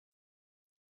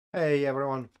Hey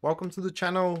everyone, welcome to the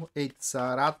channel. It's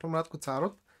Rad from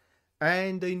Radko,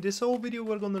 and in this whole video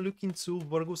we're going to look into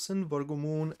Virgo Sun, Virgo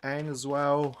Moon, and as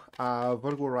well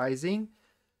Virgo Rising.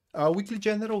 Weekly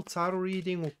General Tarot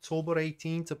reading October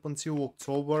 18th up until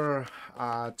October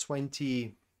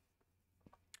 24th,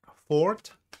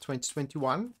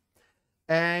 2021.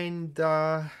 And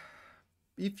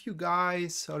if you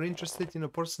guys are interested in a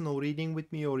personal reading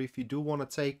with me, or if you do want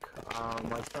to take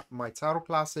my tarot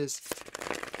classes,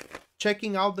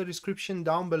 checking out the description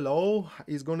down below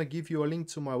is going to give you a link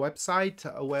to my website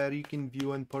where you can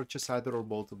view and purchase either or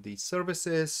both of these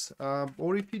services.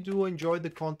 Or if you do enjoy the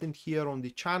content here on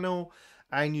the channel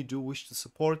and you do wish to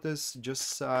support us,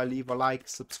 just leave a like,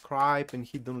 subscribe, and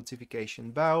hit the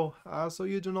notification bell so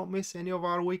you do not miss any of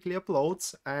our weekly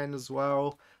uploads and as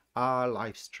well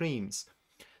live streams.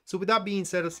 So with that being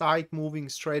set aside, moving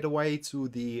straight away to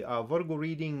the Virgo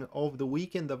reading of the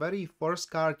week, and the very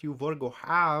first card you Virgo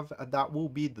have, that will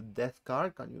be the Death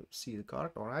card. Can you see the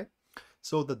card? All right.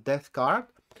 So the Death card,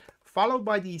 followed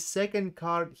by the second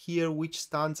card here, which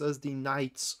stands as the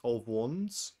Knights of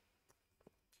Wands,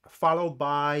 followed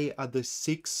by the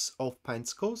Six of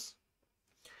Pentacles.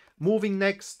 Moving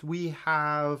next, we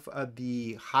have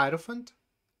the Hierophant.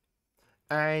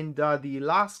 And the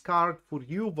last card for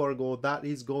you, Virgo, that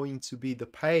is going to be the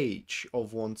Page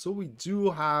of Wands. So we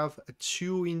do have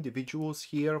two individuals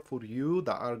here for you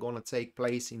that are going to take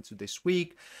place into this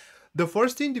week. The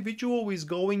first individual is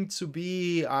going to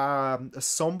be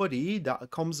somebody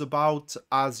that comes about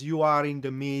as you are in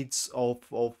the midst of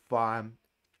kind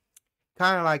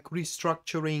of like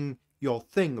restructuring your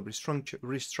thing,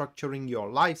 restructuring your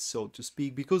life, so to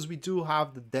speak, because we do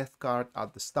have the Death card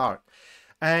at the start.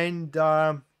 And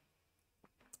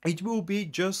it will be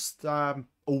just a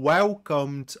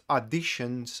welcomed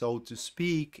addition, so to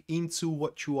speak, into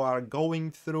what you are going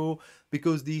through,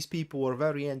 because these people are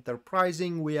very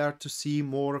enterprising. We are to see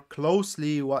more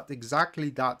closely what exactly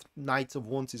that Knight of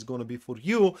Wands is going to be for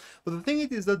you. But the thing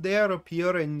is that their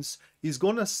appearance is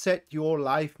going to set your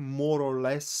life more or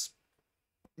less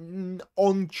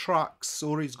on tracks,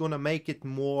 or is going to make it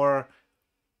more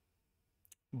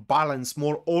balance,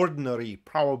 more ordinary,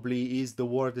 probably is the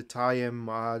word that I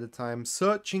am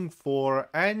searching for.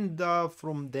 And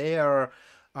from there,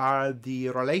 the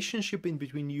relationship in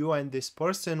between you and this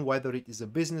person, whether it is a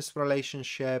business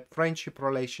relationship, friendship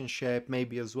relationship,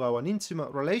 maybe as well an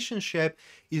intimate relationship,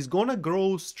 is gonna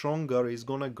grow stronger, is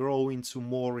gonna grow into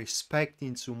more respect,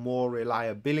 into more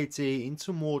reliability,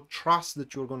 into more trust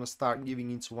that you're gonna start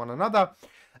giving into one another.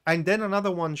 And then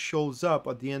another one shows up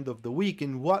at the end of the week,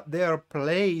 and what their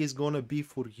play is going to be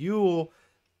for you,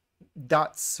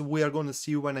 that's we are going to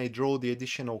see when I draw the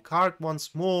additional card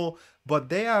once more. But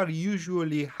they are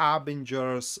usually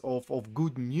harbingers of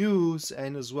good news,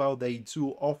 and as well they do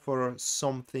offer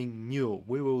something new.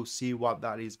 We will see what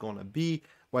that is going to be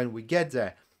when we get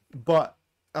there. But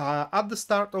at the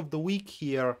start of the week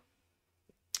here,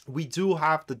 we do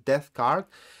have the Death card,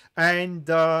 and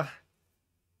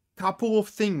couple of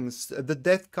things. The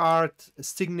Death card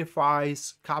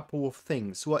signifies couple of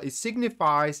things. What it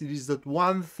signifies is that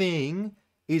one thing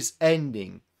is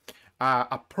ending.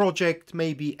 A project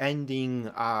may be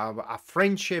ending, a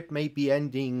friendship may be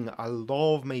ending, a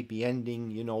love may be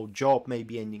ending, you know, job may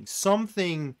be ending.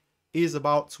 Something is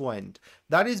about to end.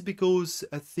 That is because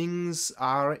things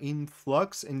are in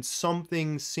flux and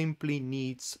something simply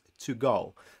needs to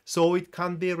go. So it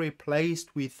can be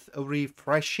replaced with a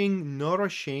refreshing,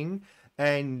 nourishing,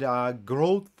 and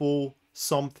growthful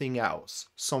something else,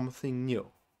 something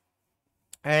new.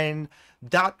 And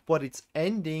that what it's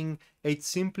ending, it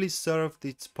simply served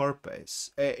its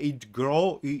purpose. It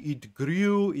grew,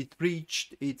 it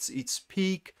reached its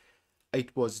peak.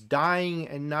 It was dying,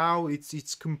 and now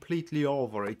it's completely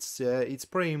over. It's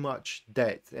pretty much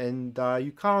dead, and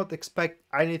you cannot expect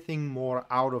anything more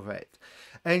out of it.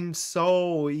 And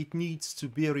so it needs to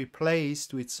be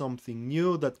replaced with something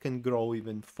new that can grow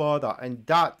even further, and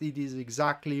that it is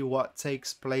exactly what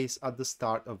takes place at the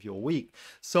start of your week.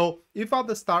 So if at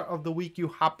the start of the week you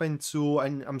happen to,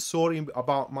 and I'm sorry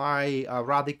about my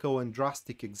radical and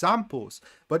drastic examples,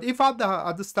 but if at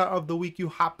the start of the week you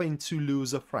happen to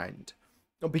lose a friend,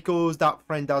 because that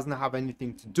friend doesn't have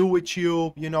anything to do with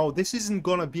you, you know, this isn't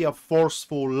gonna be a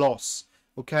forceful loss,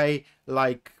 okay,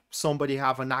 like somebody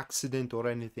have an accident or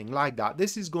anything like that.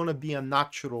 This is gonna be a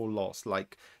natural loss,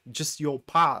 like just your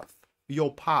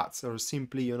paths are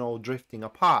simply, you know, drifting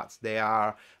apart. They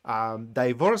are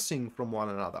divorcing from one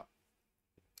another.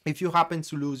 If you happen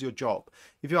to lose your job,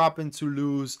 if you happen to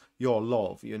lose your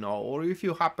love, you know, or if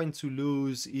you happen to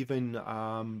lose even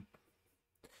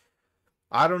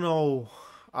I don't know,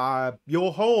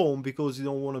 your home because you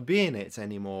don't want to be in it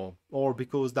anymore, or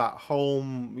because that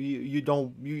home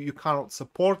you cannot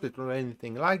support it or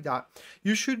anything like that.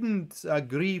 You shouldn't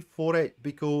grieve for it,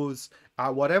 because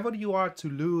whatever you are to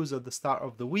lose at the start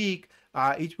of the week,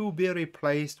 it will be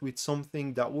replaced with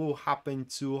something that will happen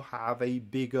to have a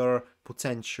bigger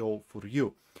potential for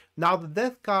you. Now, the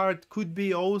death card could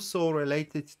be also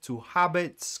related to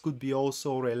habits, could be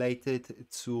also related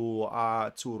to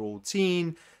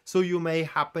routine. So you may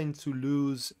happen to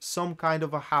lose some kind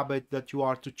of a habit that you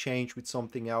are to change with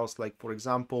something else, like, for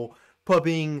example,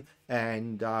 pubbing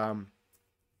and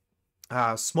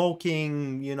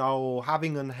smoking, you know,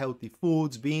 having unhealthy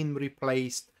foods, being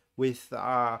replaced with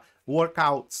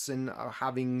workouts and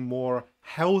having more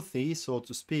healthy, so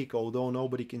to speak, although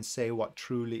nobody can say what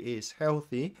truly is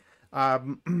healthy,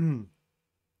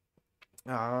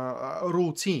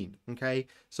 routine. Okay,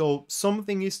 so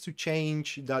something is to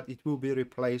change, that it will be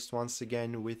replaced once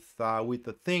again with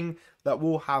a thing that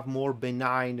will have more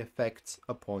benign effects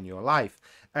upon your life.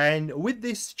 And with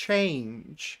this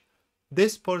change,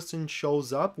 this person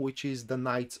shows up, which is the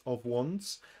Knight of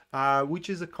Wands, which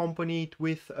is accompanied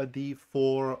with the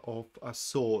Four of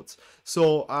Swords.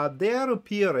 So their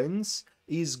appearance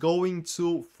is going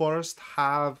to first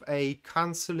have a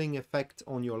cancelling effect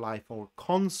on your life, or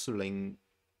counseling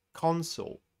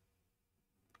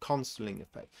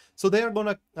effect. So they're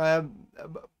gonna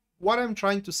what I'm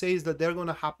trying to say is that they're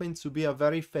gonna happen to be a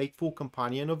very faithful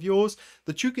companion of yours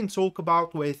that you can talk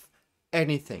about with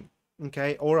anything,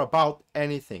 okay, or about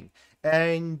anything.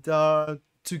 And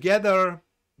together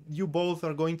you both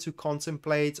are going to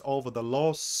contemplate over the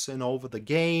loss and over the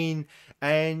gain.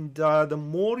 And the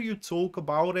more you talk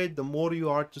about it, the more you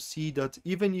are to see that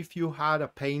even if you had a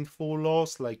painful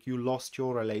loss, like you lost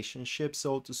your relationship,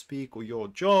 so to speak, or your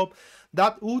job,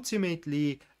 that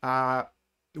ultimately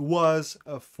was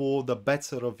for the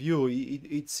better of you.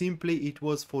 It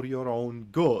was for your own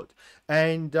good.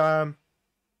 And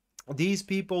these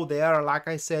people, they are, like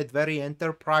I said, very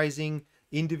enterprising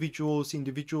individuals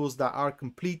that are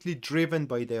completely driven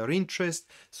by their interest.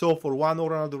 So for one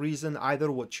or another reason,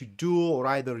 either what you do, or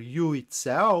either you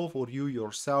itself, or you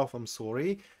yourself, I'm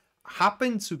sorry,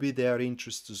 happen to be their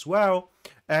interest as well.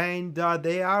 And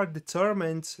they are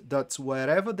determined that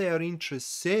wherever their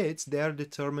interest sits, they are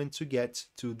determined to get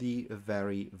to the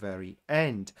very, very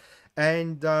end.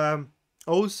 And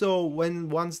also,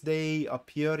 once they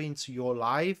appear into your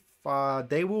life,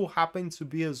 they will happen to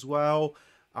be as well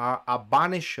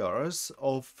banishers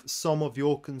of some of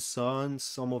your concerns,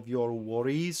 some of your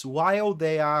worries. While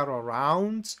they are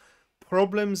around,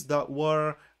 problems that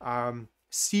were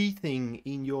seething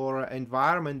in your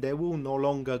environment, they will no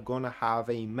longer gonna have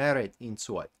a merit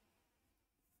into it.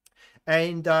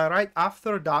 And right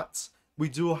after that, we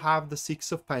do have the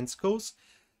Six of Pentacles.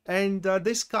 And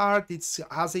this card,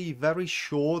 has a very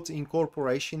short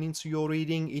incorporation into your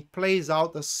reading. It plays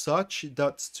out as such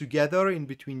that together, in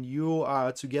between you,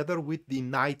 together with the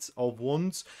Knight of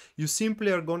Wands, you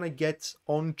simply are gonna get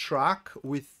on track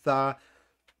with the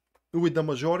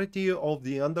majority of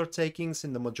the undertakings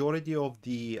and the majority of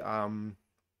the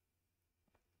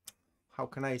how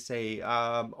can I say,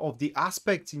 of the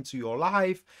aspects into your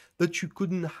life that you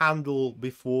couldn't handle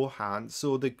beforehand.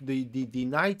 So the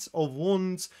Knight of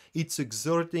Wands, it's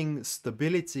exerting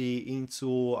stability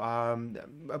into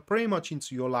pretty much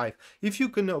into your life. If you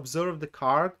can observe the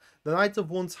card, the Knight of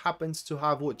Wands happens to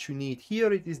have what you need.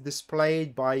 Here it is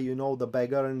displayed by, you know, the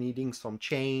beggar needing some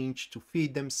change to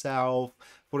feed themselves,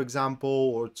 for example,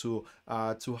 or to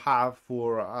have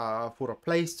for a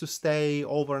place to stay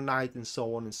overnight, and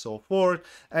so on and so forth.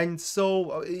 And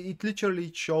so it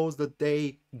literally shows that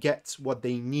they get what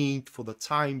they need for the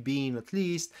time being, at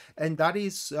least. And that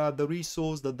is the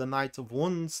resource that the Knight of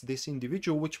Wands, this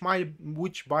individual, which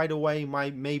by the way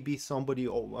may be somebody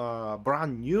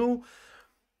brand new,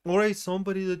 or is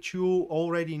somebody that you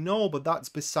already know, but that's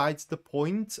besides the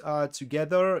point.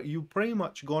 Together, you pretty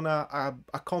much gonna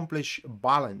accomplish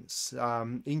balance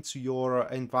into your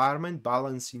environment,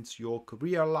 balance into your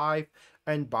career life,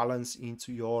 and balance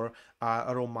into your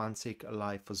romantic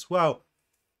life as well.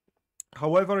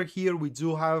 However, here we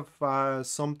do have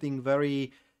something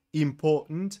very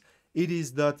important. It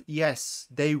is that, yes,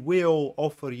 they will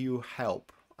offer you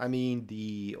help. I mean,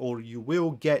 or you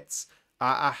will get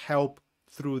a help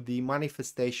through the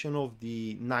manifestation of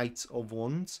the Knight of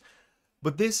Wands.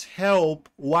 But this help,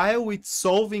 while it's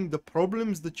solving the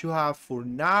problems that you have for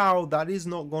now, that is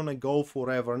not going to go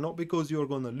forever. Not because you're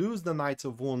going to lose the Knight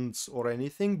of Wands or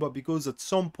anything, but because at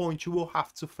some point you will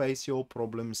have to face your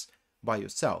problems by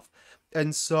yourself.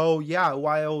 And so, yeah,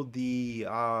 while the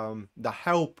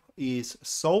help is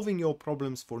solving your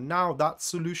problems for now, that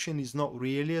solution is not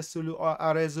really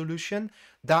a resolution.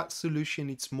 That solution,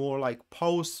 it's more like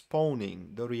postponing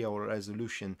the real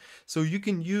resolution. So you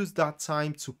can use that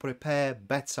time to prepare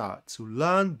better, to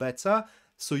learn better,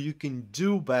 so you can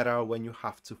do better when you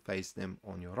have to face them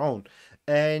on your own.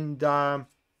 And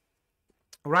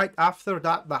right after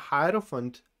that, the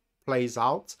Hierophant plays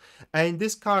out, and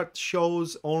this card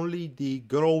shows only the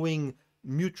growing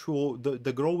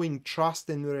the growing trust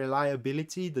and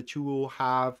reliability that you will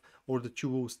have, or that you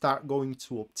will start going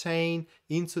to obtain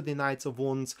into the Knights of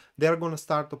Wands. They're going to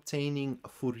start obtaining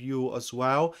for you as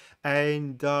well.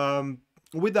 And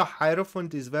with the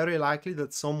Hierophant, is very likely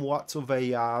that somewhat of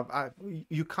a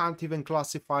you can't even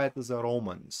classify it as a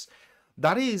romance.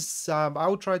 That is, I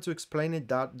will try to explain it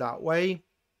that way.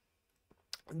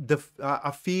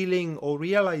 A feeling or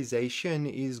realization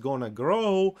is gonna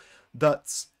grow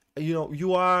that, you know,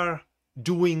 you are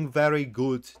doing very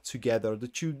good together,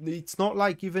 that it's not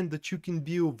like even that you can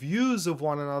view views of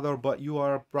one another, but you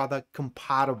are rather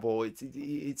compatible.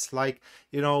 It's like,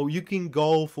 you know, you can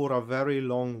go for a very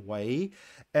long way.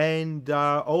 And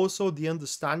also the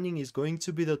understanding is going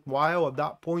to be that while at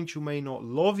that point you may not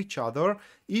love each other,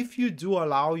 if you do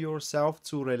allow yourself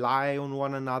to rely on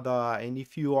one another, and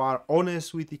if you are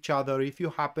honest with each other, if you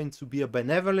happen to be a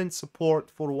benevolent support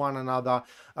for one another,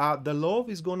 the love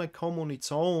is gonna come on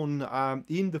its own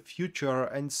in the future.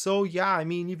 And so, yeah, I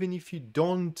mean, even if you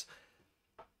don't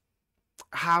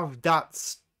have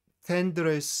that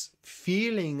tenderest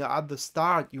feeling at the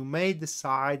start, you may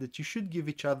decide that you should give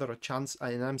each other a chance.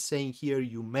 And I'm saying here,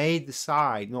 you may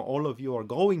decide, not all of you are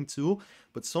going to,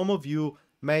 but some of you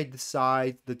may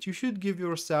decide that you should give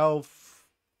yourself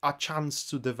a chance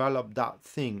to develop that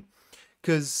thing.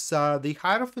 Because the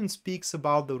Hierophant speaks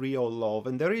about the real love,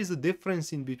 and there is a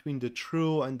difference in between the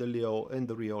true and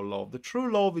the real love. The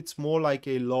true love, it's more like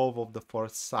a love of the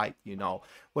first sight, you know,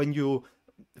 when you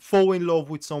fall in love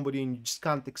with somebody and you just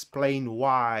can't explain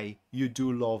why you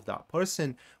do love that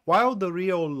person. While the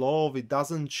real love, it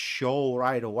doesn't show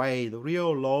right away. The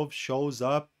real love shows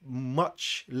up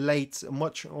much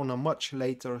on a much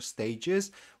later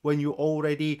stages, when you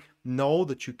already know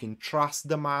that you can trust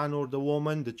the man or the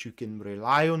woman, that you can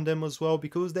rely on them as well,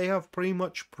 because they have pretty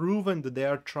much proven that they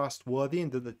are trustworthy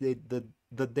and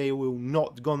that they will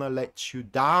not gonna let you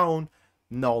down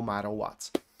no matter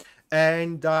what.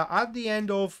 And at the end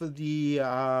of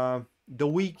the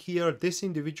week here, this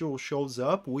individual shows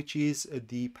up, which is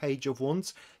the Page of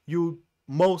Wands. You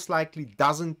most likely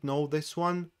doesn't know this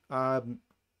one by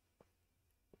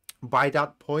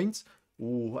that point.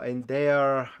 Ooh, and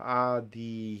there,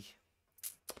 the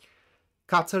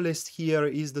catalyst here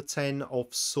is the Ten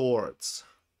of Swords.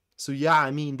 So yeah,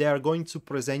 I mean, they are going to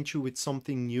present you with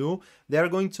something new. They're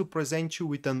going to present you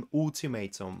with an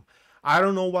ultimatum. I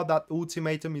don't know what that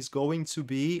ultimatum is going to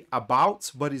be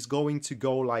about, but it's going to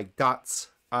go like that.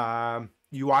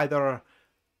 You either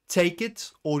take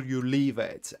it or you leave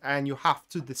it, and you have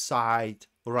to decide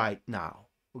right now.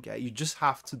 Okay, you just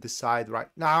have to decide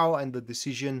right now, and the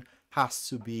decision has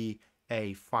to be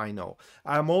a final.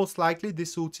 Most likely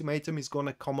this ultimatum is going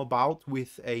to come about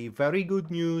with a very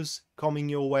good news coming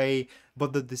your way,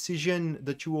 but the decision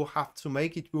that you will have to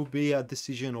make, it will be a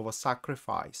decision of a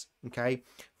sacrifice. Okay,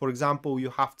 for example, you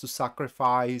have to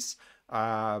sacrifice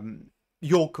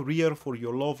your career for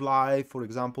your love life. For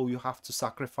example, you have to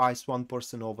sacrifice one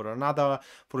person over another.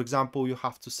 For example, you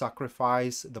have to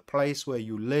sacrifice the place where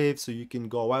you live so you can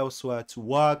go elsewhere to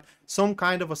work. Some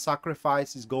kind of a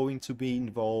sacrifice is going to be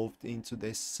involved into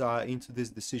this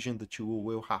decision that you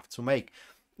will have to make.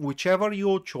 Whichever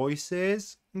your choice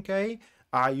is, okay,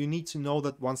 you need to know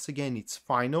that once again it's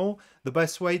final. The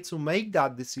best way to make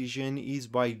that decision is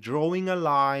by drawing a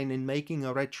line and making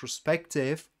a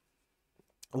retrospective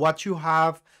what you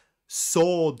have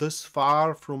saw thus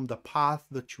far from the path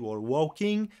that you are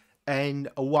walking, and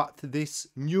what this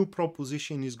new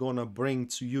proposition is going to bring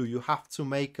to you. You have to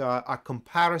make a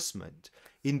comparison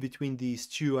in between these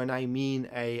two, and I mean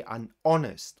an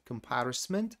honest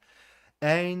comparison,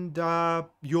 and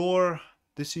your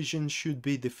decision should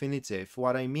be definitive.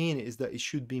 What I mean is that it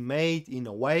should be made in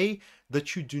a way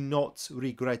that you do not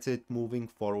regret it moving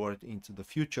forward into the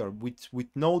future. With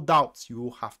no doubts, you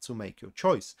will have to make your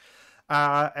choice.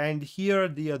 And here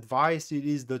the advice it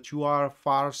is that you are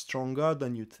far stronger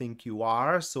than you think you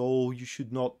are, so you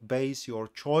should not base your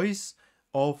choice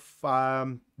of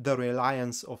the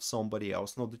reliance of somebody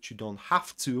else. Not that you don't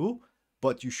have to,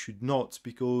 but you should not,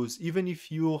 because even if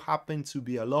you happen to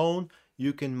be alone,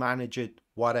 you can manage it,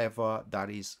 whatever that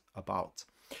is about.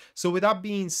 So with that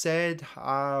being said,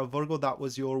 Virgo, that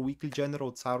was your weekly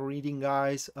general tarot reading,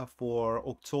 guys, for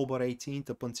October 18th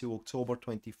up until October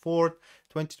 24th,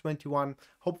 2021.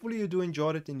 Hopefully you do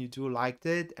enjoy it and you do liked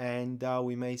it, and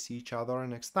we may see each other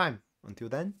next time. Until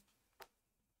then,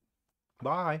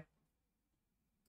 bye.